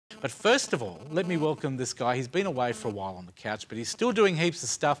But first of all, let me welcome this guy. He's been away for a while on the couch, but he's still doing heaps of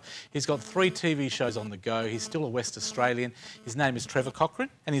stuff. He's got 3 TV shows on the go. He's still a West Australian. His name is Trevor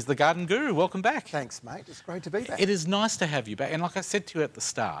Cochrane, and he's the garden guru. Welcome back. Thanks, mate. It's great to be back. It is nice to have you back. And like I said to you at the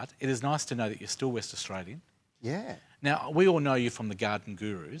start, it is nice to know that you're still West Australian. Yeah. Now, we all know you from the Garden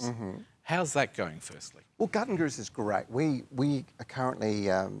Gurus. How's that going, firstly? Well, Garden Gurus is great. We are currently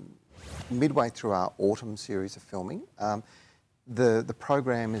midway through our autumn series of filming. The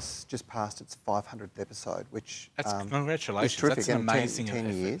program is just past its 500th episode, which congratulations. is terrific. That's an amazing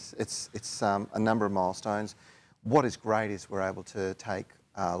 10 years. It's a number of milestones. What is great is we're able to take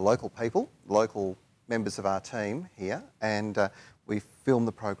local people, local members of our team here, and we film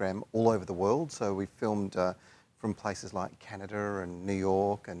the program all over the world. So we filmed from places like Canada and New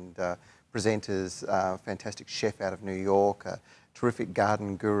York, and presenters, fantastic chef out of New York, a terrific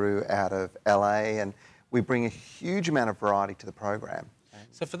garden guru out of LA, and we bring a huge amount of variety to the program.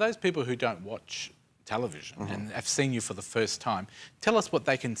 So for those people who don't watch television and have seen you for the first time, tell us what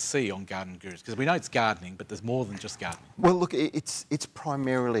they can see on Garden Gurus, because we know it's gardening, but there's more than just gardening. Well, look, it's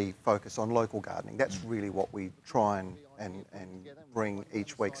primarily focused on local gardening. That's really what we try and bring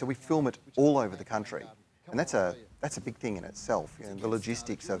each week. So we film it all over the country, and that's a big thing in itself. You know, the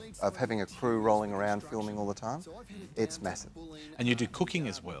logistics of having a crew rolling around filming all the time, it's massive. And you do cooking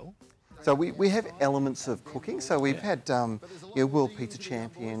as well? So we have elements of cooking. So we've had World Pizza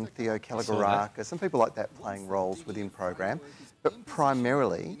Champion, Theo Calagaraka, some people like that playing roles within program. But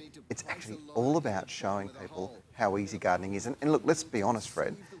primarily, it's actually all about showing people how easy gardening is. And look, let's be honest,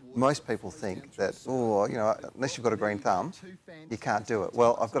 Fred. Most people think that, oh, you know, unless you've got a green thumb, you can't do it.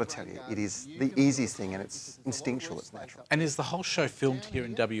 Well, I've got to tell you, it is the easiest thing, and it's instinctual, it's natural. And is the whole show filmed here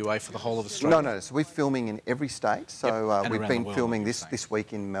in WA for the whole of Australia? No. So we're filming in every state. So we've been filming this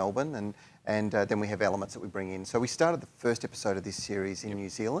week in Melbourne, and then we have elements that we bring in. So we started the first episode of this series in New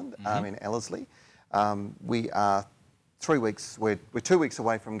Zealand, in Ellerslie. We are 3 weeks, we're 2 weeks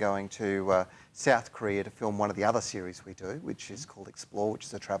away from going to South Korea to film one of the other series we do, which is called Explore, which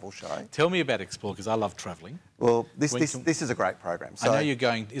is a travel show. Tell me about Explore, because I love travelling. Well, this is a great program. So I know you're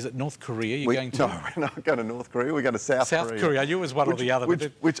going, is it North Korea you're going to? No, we're not going to North Korea, we're going to South Korea. South Korea, I knew it was one or the other.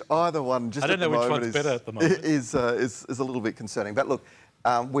 Which either one, just I don't know which one's better at the moment. Is a little bit concerning. But look,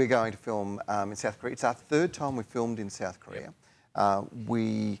 we're going to film in South Korea. It's our 3rd time we filmed in South Korea.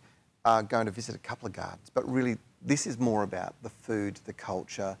 We are going to visit a couple of gardens, but really this is more about the food, the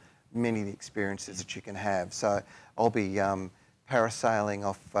culture, many of the experiences that you can have. So I'll be parasailing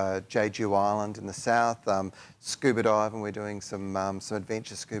off Jeju Island in the south, scuba diving. We're doing some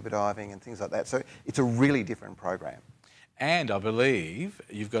adventure scuba diving and things like that. So it's a really different program. And I believe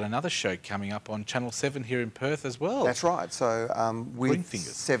you've got another show coming up on Channel 7 here in Perth as well. That's right. So with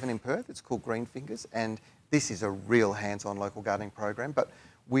 7 in Perth, it's called Green Fingers, and this is a real hands-on local gardening program. But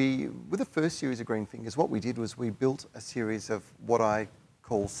with the first series of Green Fingers, what we did was we built a series of what I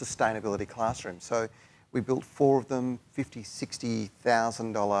call sustainability classrooms. So we built 4 of them, $50,000,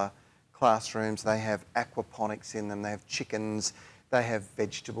 $60,000 classrooms. They have aquaponics in them, they have chickens, they have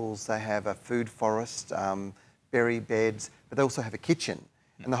vegetables, they have a food forest, berry beds, but they also have a kitchen.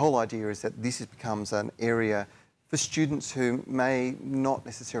 And the whole idea is that this becomes an area for students who may not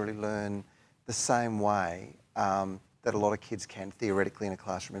necessarily learn the same way that a lot of kids can theoretically in a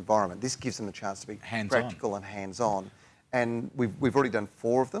classroom environment. This gives them a chance to be practical and hands-on. And we've already done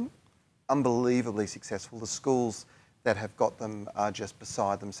 4 of them, unbelievably successful. The schools that have got them are just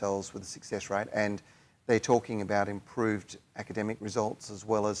beside themselves with the success rate, and they're talking about improved academic results as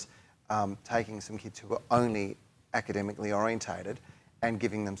well as taking some kids who are only academically orientated and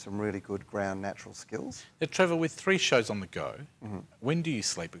giving them some really good ground natural skills. Now, Trevor, with 3 shows on the go, when do you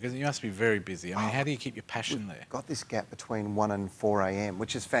sleep? Because you must be very busy. I mean, how do you keep your passion there? Got this gap between 1 and 4 a.m,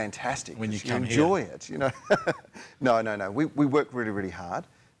 which is fantastic. When you enjoy it, you know. No. We work really, really hard.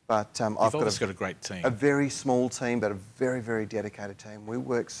 But I've got a great team. A very small team, but a very, very dedicated team. We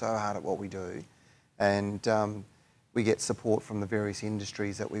work so hard at what we do, and we get support from the various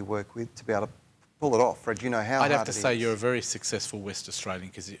industries that we work with to be able to pull it off. Fred, you know how hard it is. I'd have to say you're a very successful West Australian,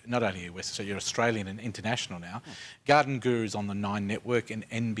 because not only are you West Australian, you're Australian and international now. Garden Gurus on the 9 network and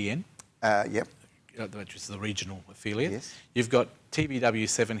NBN. Yep. Which is the regional affiliate. Yes. You've got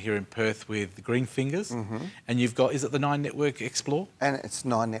TVW7 here in Perth with the Green Fingers, and you've got, is it the 9 network Explore? And it's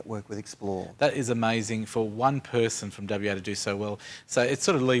 9 network with Explore. That is amazing for one person from WA to do so well. So it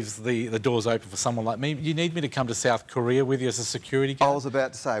sort of leaves the doors open for someone like me. You need me to come to South Korea with you as a security guard? I was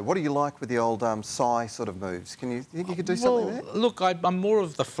about to say, what do you like with the old Psy sort of moves? You think you could do something there? Look, I'm more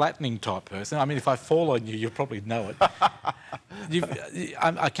of the flattening type person. I mean, if I fall on you, you'll probably know it.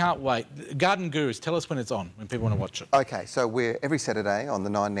 I can't wait. Garden Gurus, tell us when it's on, when people want to watch it. Okay, so we're every Saturday on the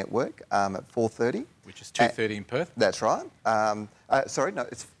 9 Network at 4:30. Which is 2:30 in Perth. That's right. Sorry, no,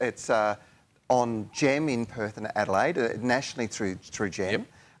 it's on Gem in Perth and Adelaide, nationally through Gem,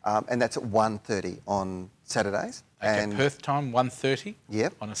 and that's at 1:30 on Saturdays. Okay, and Perth time, 1:30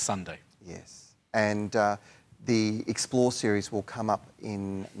 yep. on a Sunday. Yes, and the Explore series will come up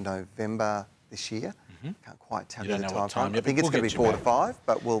in November this year. Can't quite tell you the time. I think it's going to be 4 to 5,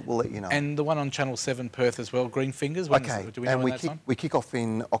 but we'll let you know. And the one on Channel 7 Perth as well, Green Fingers. Okay, do we know and we kick off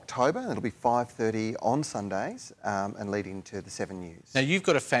in October, and it'll be 5:30 on Sundays, and leading to the 7 News. Now you've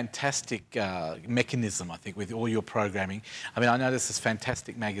got a fantastic mechanism, I think, with all your programming. I mean, I know there's this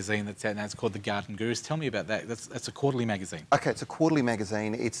fantastic magazine that's out now. It's called The Garden Gurus. Tell me about that. That's a quarterly magazine. Okay, it's a quarterly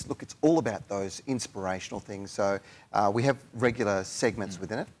magazine. It's all about those inspirational things. So we have regular segments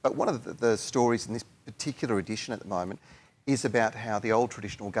within it, but one of the stories in this particular edition at the moment is about how the old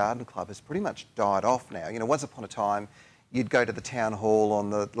traditional garden club has pretty much died off now. You know, once upon a time, you'd go to the town hall on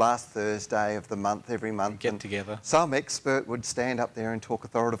the last Thursday of the month, every month. Get together. Some expert would stand up there and talk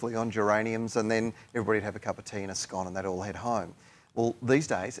authoritatively on geraniums, and then everybody'd have a cup of tea and a scone and they'd all head home. Well, these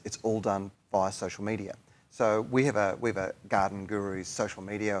days, it's all done via social media. So we have a Garden Gurus social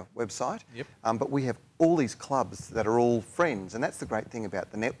media website, but we have all these clubs that are all friends, and that's the great thing about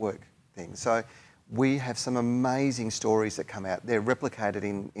the network thing. So we have some amazing stories that come out. They're replicated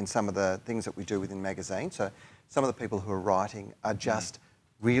in some of the things that we do within magazines. So some of the people who are writing are just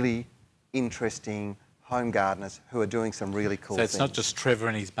really interesting home gardeners who are doing some really cool things. So it's not just Trevor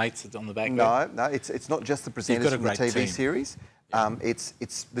and his mates on the back there? No, it's not just the presenters from the TV series.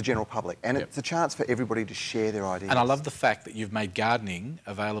 It's the general public, and it's a chance for everybody to share their ideas. And I love the fact that you've made gardening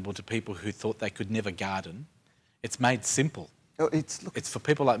available to people who thought they could never garden. It's made simple. It's for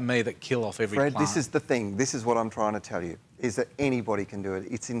people like me that kill off every plant. Fred, this is the thing. This is what I'm trying to tell you, is that anybody can do it.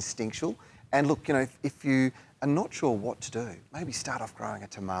 It's instinctual. And look, you know, if you are not sure what to do, maybe start off growing a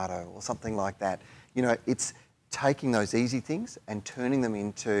tomato or something like that. You know, it's taking those easy things and turning them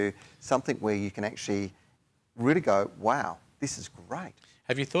into something where you can actually really go, wow, this is great.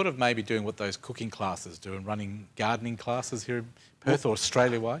 Have you thought of maybe doing what those cooking classes do and running gardening classes here in Perth or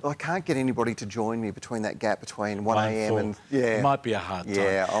Australia-wide? Well, I can't get anybody to join me between that gap between 1 a.m. and... It might be a hard time.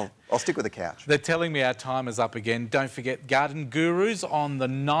 Yeah, I'll stick with the couch. They're telling me our time is up again. Don't forget Garden Gurus on the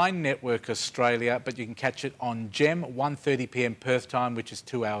 9 Network Australia, but you can catch it on Gem, 1:30 p.m. Perth time, which is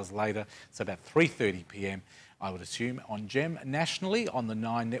 2 hours later. So about 3:30 p.m. I would assume, on Gem nationally on the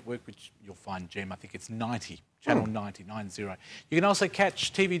 9 Network, which you'll find Gem, I think it's 90. Channel 90. You can also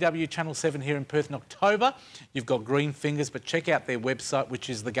catch TVW Channel 7 here in Perth in October. You've got Green Fingers, but check out their website, which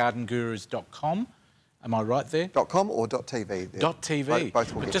is thegardengurus.com. Am I right there? .com or .tv. .tv.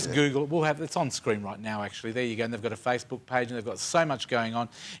 Both will but get just there. Google it. It's on screen right now, actually. There you go. And they've got a Facebook page and they've got so much going on.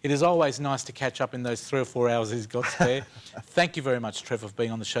 It is always nice to catch up in those 3 or 4 hours he's got spare. Thank you very much, Trevor, for being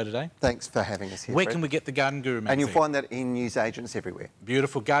on the show today. Thanks for having us here, Where Fred. can we get the Garden Guru magazine? And you'll find that in newsagents everywhere.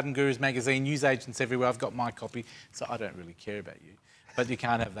 Beautiful. Garden Gurus magazine, newsagents everywhere. I've got my copy, so I don't really care about you. But you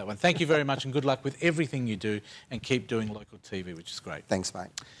can't have that one. Thank you very much and good luck with everything you do, and keep doing local TV, which is great. Thanks,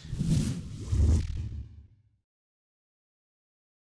 mate.